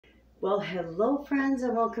Well, hello friends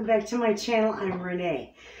and welcome back to my channel. I'm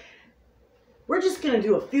Renee. We're just going to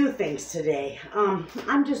do a few things today.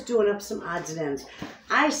 I'm just doing up some odds and ends.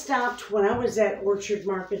 I stopped when I was at Orchard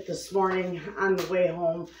Market this morning on the way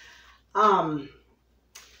home. I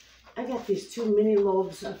got these 2 mini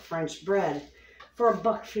loaves of French bread for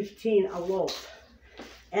 $1.15 a loaf.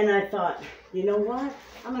 And I thought, you know what?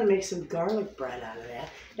 I'm going to make some garlic bread out of that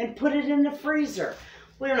and put it in the freezer.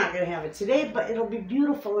 We're not going to have it today, but it'll be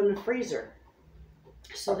beautiful in the freezer.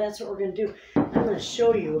 So that's what we're going to do. I'm going to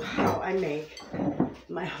show you how I make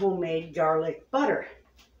my homemade garlic butter.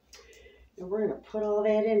 And we're going to put all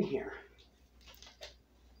that in here.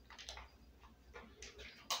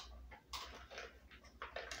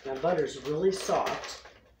 Now butter's really soft,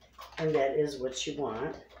 and that is what you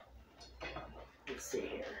want. Let's see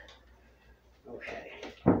here. Okay.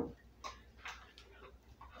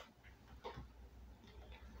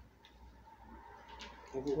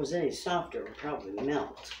 If it was any softer, it would probably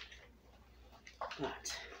melt.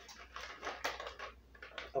 But,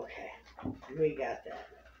 okay, we got that.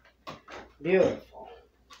 Beautiful.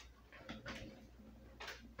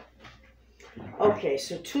 Okay,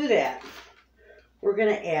 so to that, we're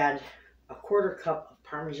going to add a 1/4 cup of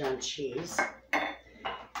Parmesan cheese.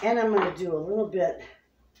 And I'm going to do a little bit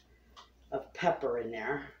of pepper in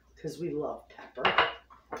there, because we love pepper.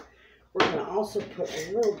 We're going to also put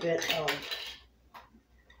a little bit of,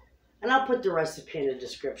 and I'll put the recipe in the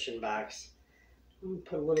description box. I'm going to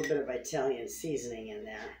put a little bit of Italian seasoning in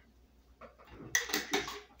there.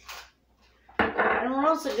 And we're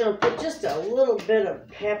also going to put just a little bit of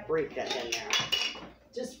paprika in there,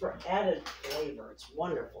 just for added flavor. It's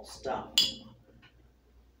wonderful stuff.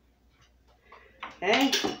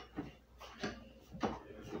 Okay?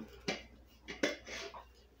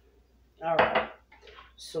 Alright.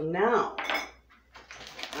 So now,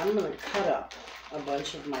 I'm going to cut up a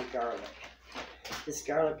bunch of my garlic. This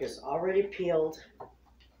garlic is already peeled,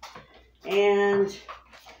 and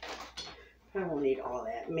I won't need all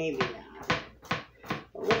that, maybe not.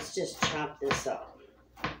 But let's just chop this up,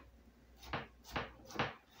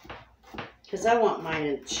 because I want mine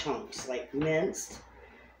in chunks, like minced.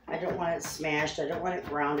 I don't want it smashed, I don't want it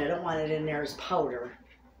ground, I don't want it in there as powder.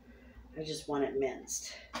 I just want it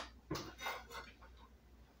minced.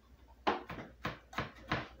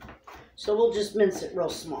 So we'll just mince it real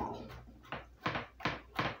small.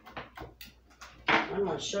 I'm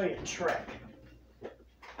going to show you a trick.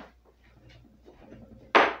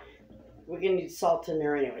 We're going to need salt in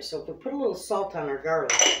there anyway. So if we put a little salt on our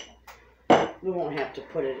garlic, we won't have to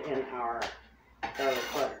put it in our garlic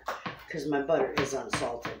butter, because my butter is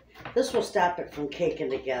unsalted. This will stop it from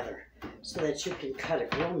caking together so that you can cut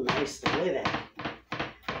it real nicely. Look at that.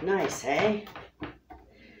 Nice, hey?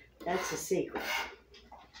 That's the secret.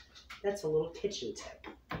 That's a little kitchen tip.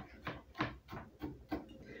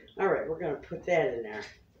 Alright, we're going to put that in there.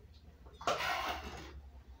 I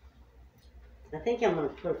think I'm going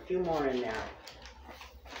to put a few more in there.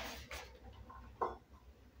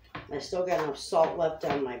 I still got enough salt left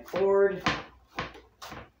on my board.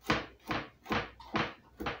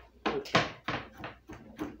 Okay.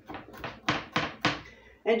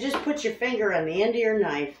 And just put your finger on the end of your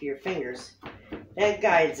knife, your fingers. That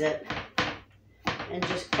guides it. And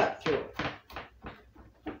just cut through it.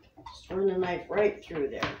 Just run the knife right through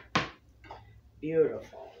there.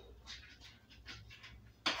 Beautiful.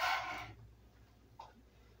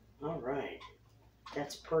 All right.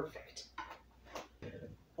 That's perfect.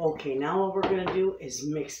 Okay, now what we're going to do is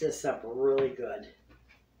mix this up really good.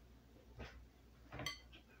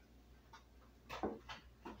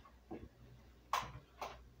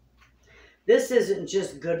 This isn't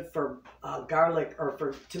just good for garlic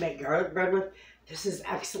or to make garlic bread with. This is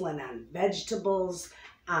excellent on vegetables,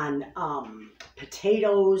 on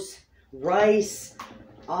potatoes, rice,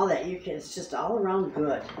 all that. You can. It's just all around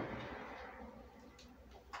good.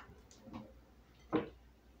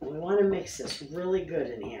 We want to mix this really good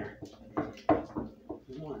in here.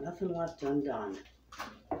 We want nothing left undone.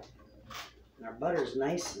 And our butter's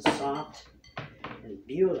nice and soft and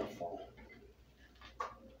beautiful.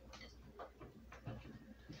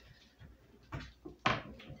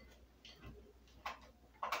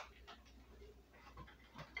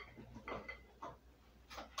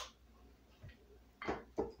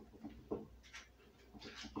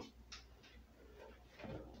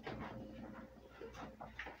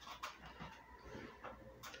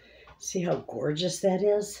 See how gorgeous that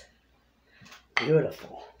is?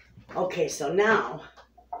 Beautiful. Okay, so now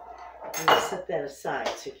I'm going to set that aside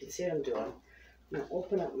so you can see what I'm doing. I'm going to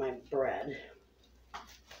open up my bread.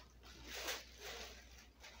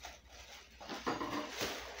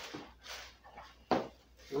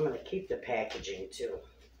 I'm going to keep the packaging too.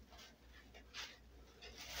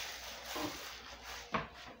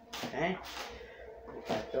 Okay,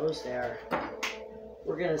 got those there.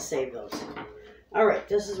 We're going to save those. All right,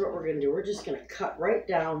 this is what we're going to do. We're just going to cut right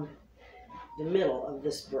down the middle of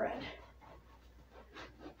this bread.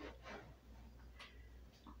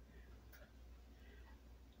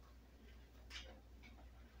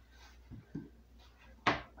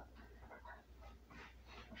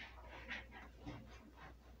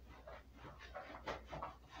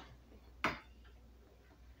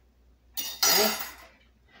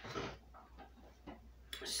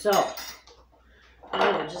 So,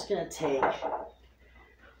 now we're just going to take,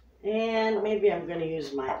 and maybe I'm going to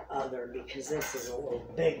use my other because this is a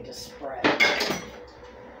little big to spread.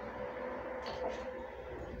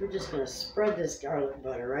 We're just going to spread this garlic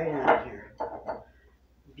butter right on here.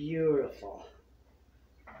 Beautiful.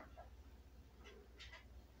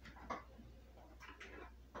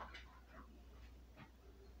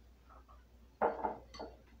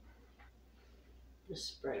 Just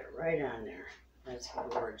spread it right on there. That's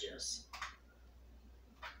gorgeous.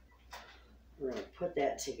 We're going to put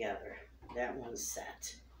that together. That one's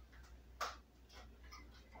set.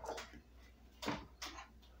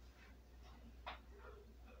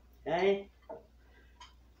 Okay.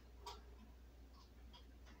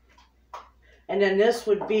 And then this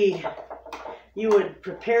would be, you would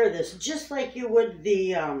prepare this just like you would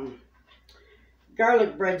the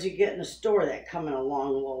garlic breads you get in the store that come in a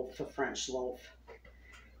long loaf, a French loaf.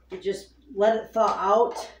 You just let it thaw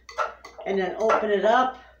out and then open it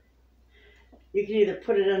up. You can either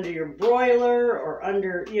put it under your broiler or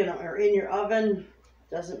under, or in your oven.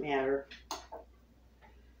 Doesn't matter.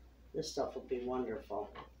 This stuff will be wonderful.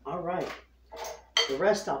 All right. The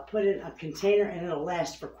rest I'll put in a container and it'll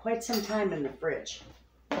last for quite some time in the fridge.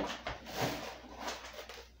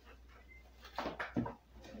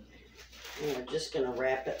 And we're just going to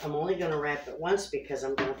wrap it. I'm only going to wrap it once because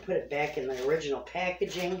I'm going to put it back in the original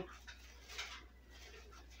packaging.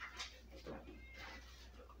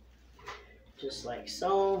 Just like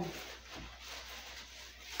so.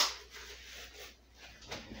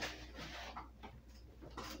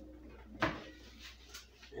 And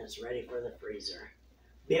it's ready for the freezer.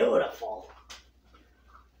 Beautiful.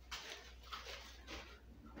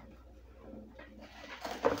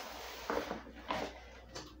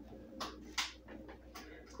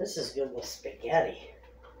 This is good with spaghetti.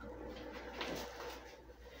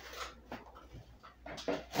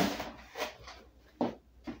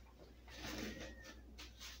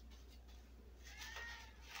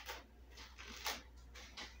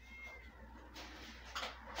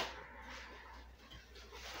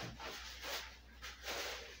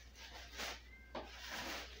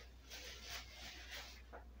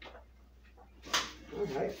 All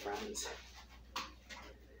right, friends.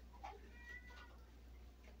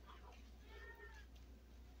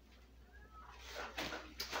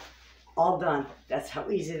 All done. That's how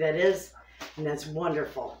easy that is, and that's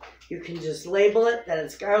wonderful. You can just label it that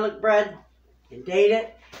it's garlic bread and date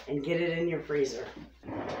it and get it in your freezer.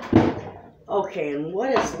 Okay, and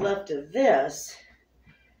what is left of this,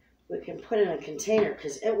 we can put in a container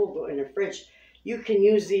because it will go in the fridge. You can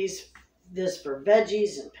use this for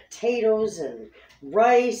veggies and potatoes and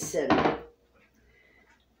rice and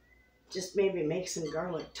just maybe make some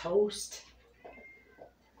garlic toast.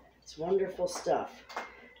 It's wonderful stuff.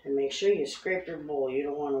 And make sure you scrape your bowl. You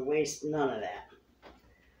don't want to waste none of that.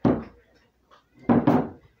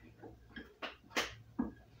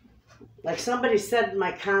 Like somebody said in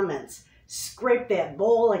my comments, scrape that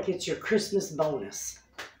bowl like it's your Christmas bonus.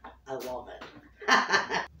 I love it.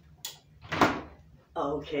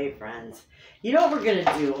 Okay, friends. You know what we're going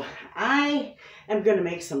to do? I am going to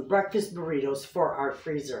make some breakfast burritos for our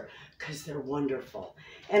freezer because they're wonderful.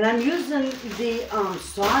 And I'm using the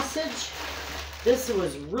sausage. This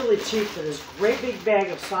was really cheap for this great big bag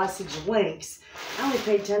of sausage links. I only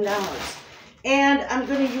paid $10. And I'm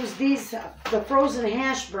going to use these, the frozen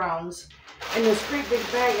hash browns. In this great big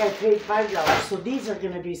bag, I paid $5. So these are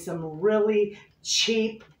going to be some really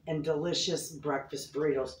cheap and delicious breakfast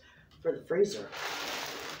burritos for the freezer.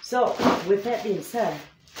 So, with that being said,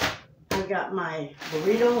 I've got my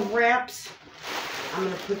burrito wraps. I'm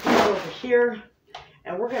going to put these over here.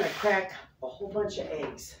 And we're going to crack a whole bunch of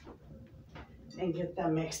eggs and get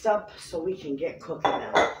them mixed up so we can get cooking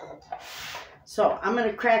now. So I'm going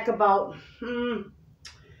to crack about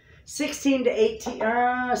 16 eggs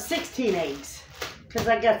because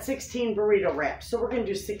I got 16 burrito wraps. So we're going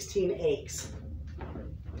to do 16 eggs.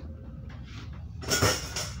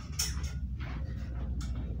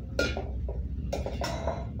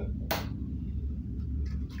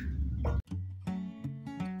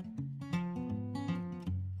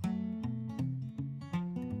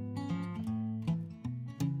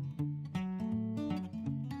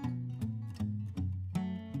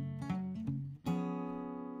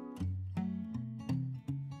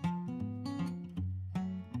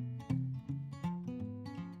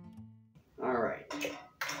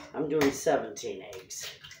 doing 17 eggs.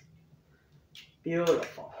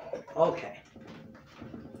 Beautiful. Okay.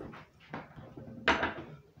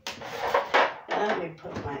 Let me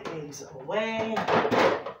put my eggs away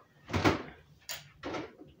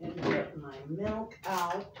and get my milk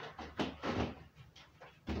out.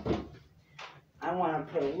 I want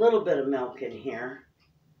to put a little bit of milk in here.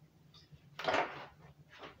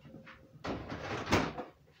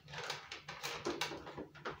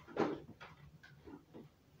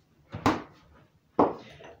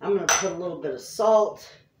 I'm going to put a little bit of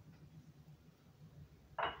salt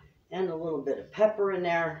and a little bit of pepper in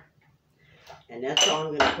there. And that's all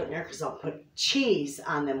I'm going to put in there because I'll put cheese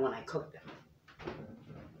on them when I cook them.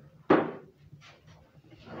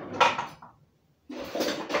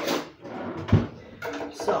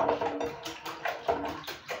 So,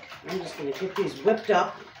 I'm just going to get these whipped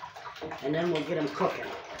up and then we'll get them cooking.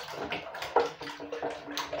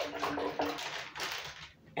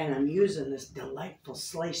 And I'm using this delightful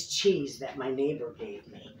sliced cheese that my neighbor gave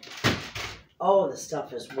me. Oh, the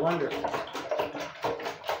stuff is wonderful.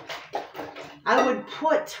 I would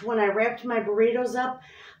put, when I wrapped my burritos up,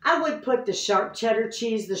 I would put the sharp cheddar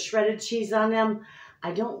cheese, the shredded cheese on them.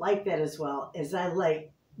 I don't like that as well as I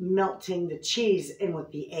like melting the cheese in with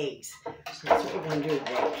the eggs. So that's what we're going to do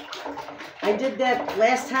today. I did that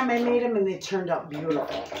last time I made them and they turned out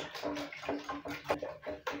beautiful.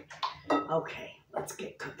 Okay, let's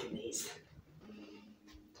get cooking these.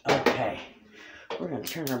 Okay, we're going to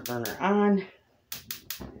turn our burner on.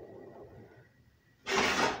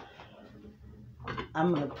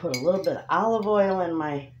 I'm going to put a little bit of olive oil in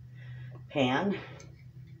my pan.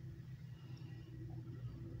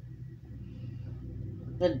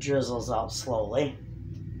 It drizzles out slowly.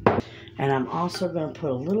 And I'm also going to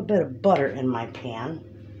put a little bit of butter in my pan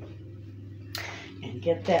and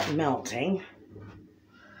get that melting.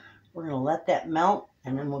 We're going to let that melt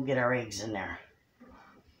and then we'll get our eggs in there.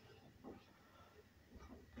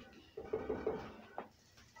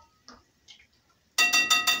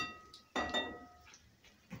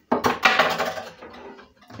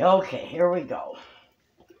 Okay, here we go.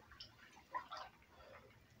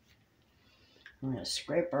 I'm going to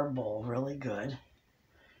scrape our bowl really good.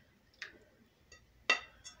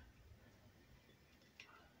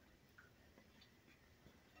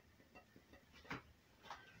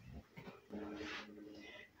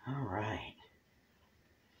 All right.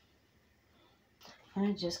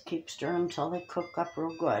 And just keep stirring them until they cook up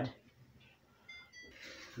real good.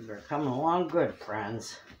 They're coming along good,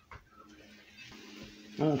 friends.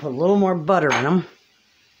 I'm going to put a little more butter in them.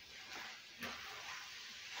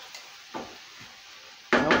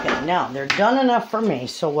 Okay, now they're done enough for me.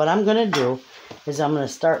 So what I'm going to do is I'm going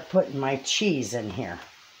to start putting my cheese in here.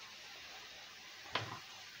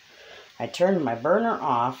 I turned my burner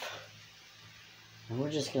off. And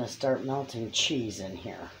we're just going to start melting cheese in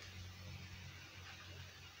here.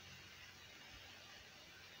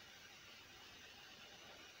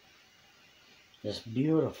 This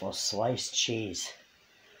beautiful sliced cheese.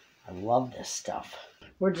 I love this stuff.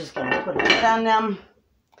 We're just going to put a lid on them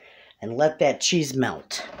and let that cheese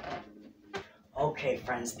melt. Okay,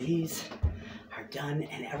 friends, these are done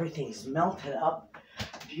and everything's melted up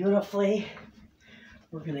beautifully.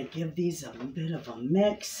 We're going to give these a bit of a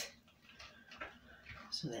mix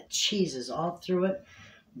so that cheese is all through it.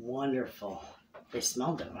 Wonderful. They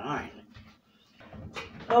smell divine.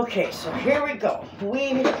 Okay, so here we go.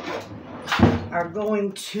 We are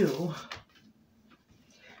going to,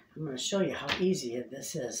 I'm going to show you how easy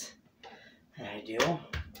this is that I do.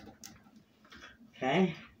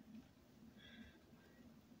 Okay.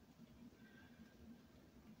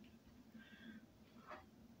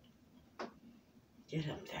 Get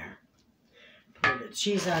them there. Put the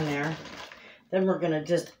cheese on there. Then we're going to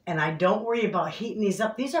just, and I don't worry about heating these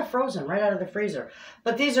up. These are frozen right out of the freezer.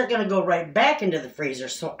 But these are going to go right back into the freezer,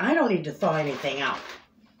 so I don't need to thaw anything out.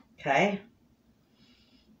 Okay?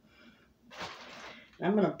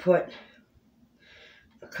 I'm going to put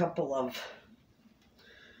a couple of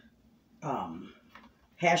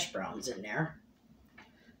hash browns in there.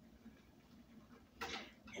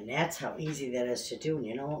 And that's how easy that is to do. And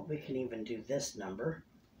you know what? We can even do this number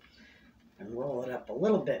and roll it up a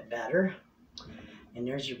little bit better. And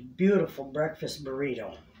there's your beautiful breakfast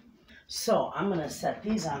burrito. So I'm going to set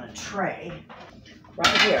these on a tray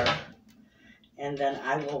right here. And then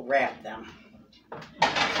I will wrap them.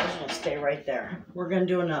 Those will stay right there. We're going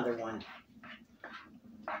to do another one.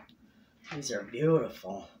 These are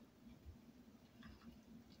beautiful.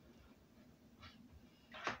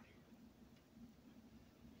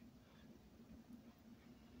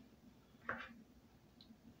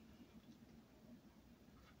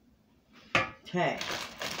 Okay,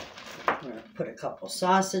 We're going to put a couple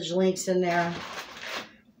sausage links in there.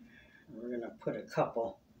 We're going to put a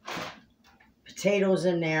couple potatoes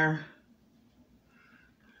in there.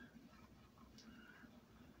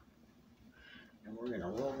 And we're going to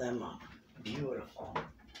roll them up. Beautiful.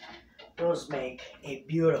 Those make a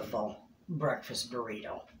beautiful breakfast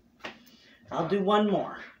burrito. I'll do one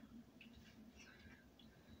more.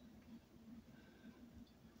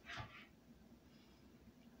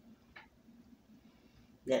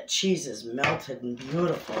 That cheese is melted and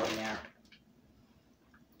beautiful in there.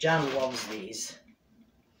 John loves these.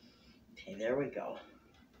 Okay, there we go.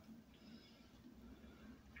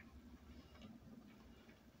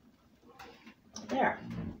 There.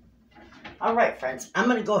 All right, friends. I'm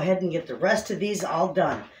going to go ahead and get the rest of these all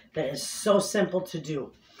done. That is so simple to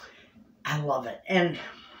do. I love it. And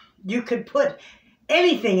you could put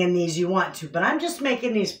anything in these you want to, but I'm just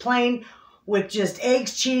making these plain with just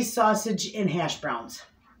eggs, cheese, sausage, and hash browns.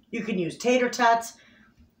 You can use tater tots,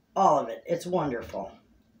 all of it. It's wonderful.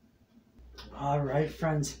 All right,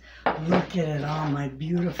 friends, look at it all, my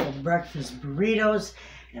beautiful breakfast burritos,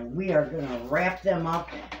 and we are going to wrap them up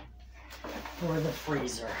for the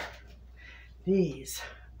freezer. These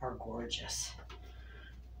are gorgeous.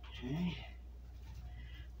 Okay.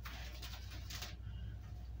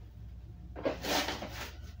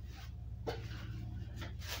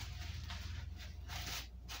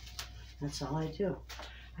 That's all I do.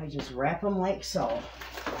 I just wrap them like so.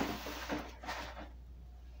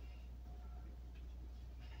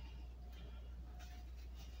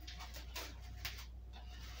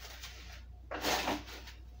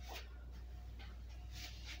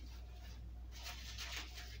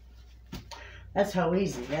 That's how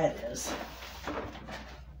easy that is.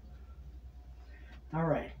 All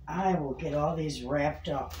right, I will get all these wrapped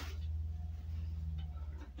up.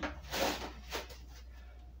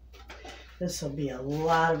 This will be a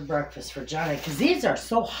lot of breakfast for Johnny because these are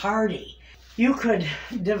so hearty. You could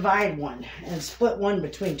divide one and split one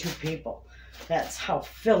between two people. That's how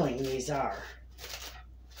filling these are.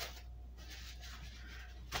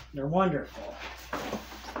 They're wonderful.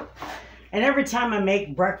 And every time I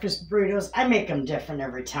make breakfast burritos, I make them different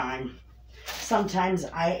every time. Sometimes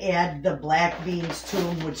I add the black beans to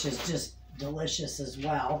them, which is just delicious as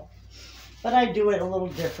well. But I do it a little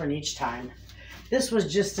different each time. This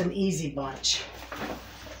was just an easy bunch.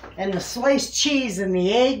 And the sliced cheese and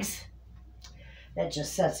the eggs, that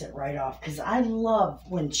just sets it right off. Because I love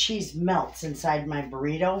when cheese melts inside my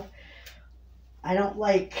burrito. I don't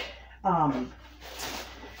like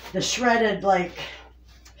the shredded, like,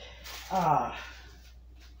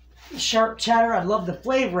 sharp cheddar. I love the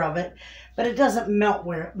flavor of it. But it doesn't melt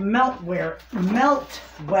well in my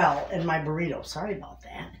burrito. Sorry about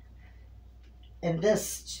that. And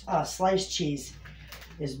this sliced cheese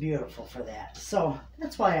is beautiful for that. So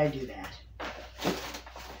that's why I do that.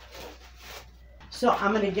 So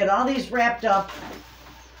I'm going to get all these wrapped up.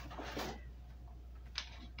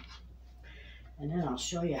 And then I'll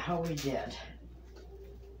show you how we did.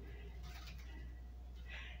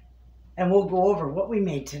 And we'll go over what we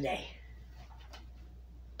made today.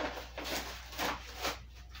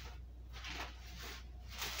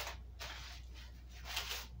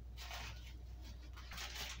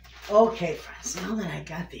 Okay, friends, now that I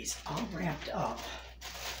got these all wrapped up,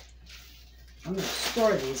 I'm going to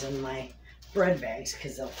store these in my bread bags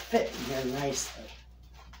because they'll fit in here nicely.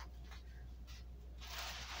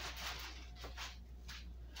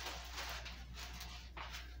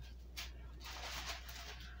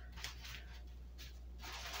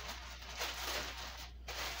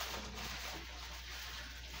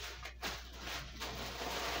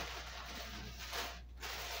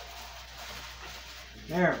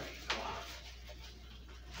 There we go.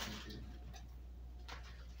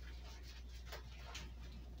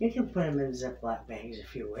 You can put them in Ziploc bags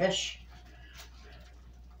if you wish.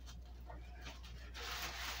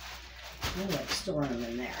 I like storing them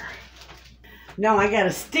in there. Now I got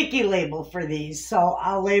a sticky label for these, so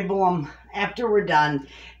I'll label them after we're done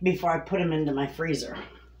before I put them into my freezer.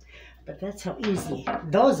 But that's how easy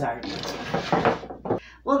those are.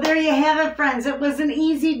 Well, there you have it, friends. It was an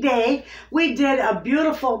easy day. We did a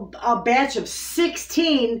beautiful batch of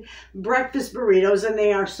 16 breakfast burritos, and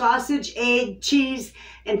they are sausage, egg, cheese,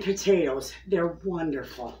 and potatoes. They're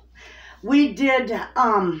wonderful. We did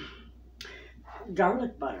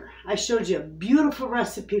garlic butter. I showed you a beautiful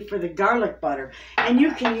recipe for the garlic butter, and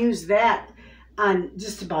you can use that on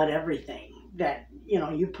just about everything that, you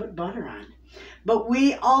know, you put butter on. But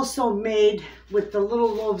we also made, with the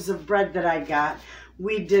little loaves of bread that I got,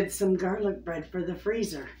 we did some garlic bread for the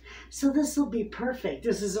freezer. So this will be perfect.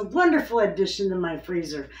 This is a wonderful addition to my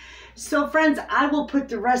freezer. So friends, I will put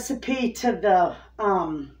the recipe to the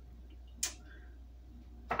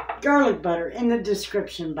garlic butter in the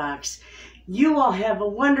description box. You all have a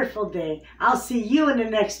wonderful day. I'll see you in the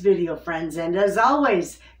next video, friends. And as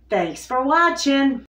always, thanks for watching.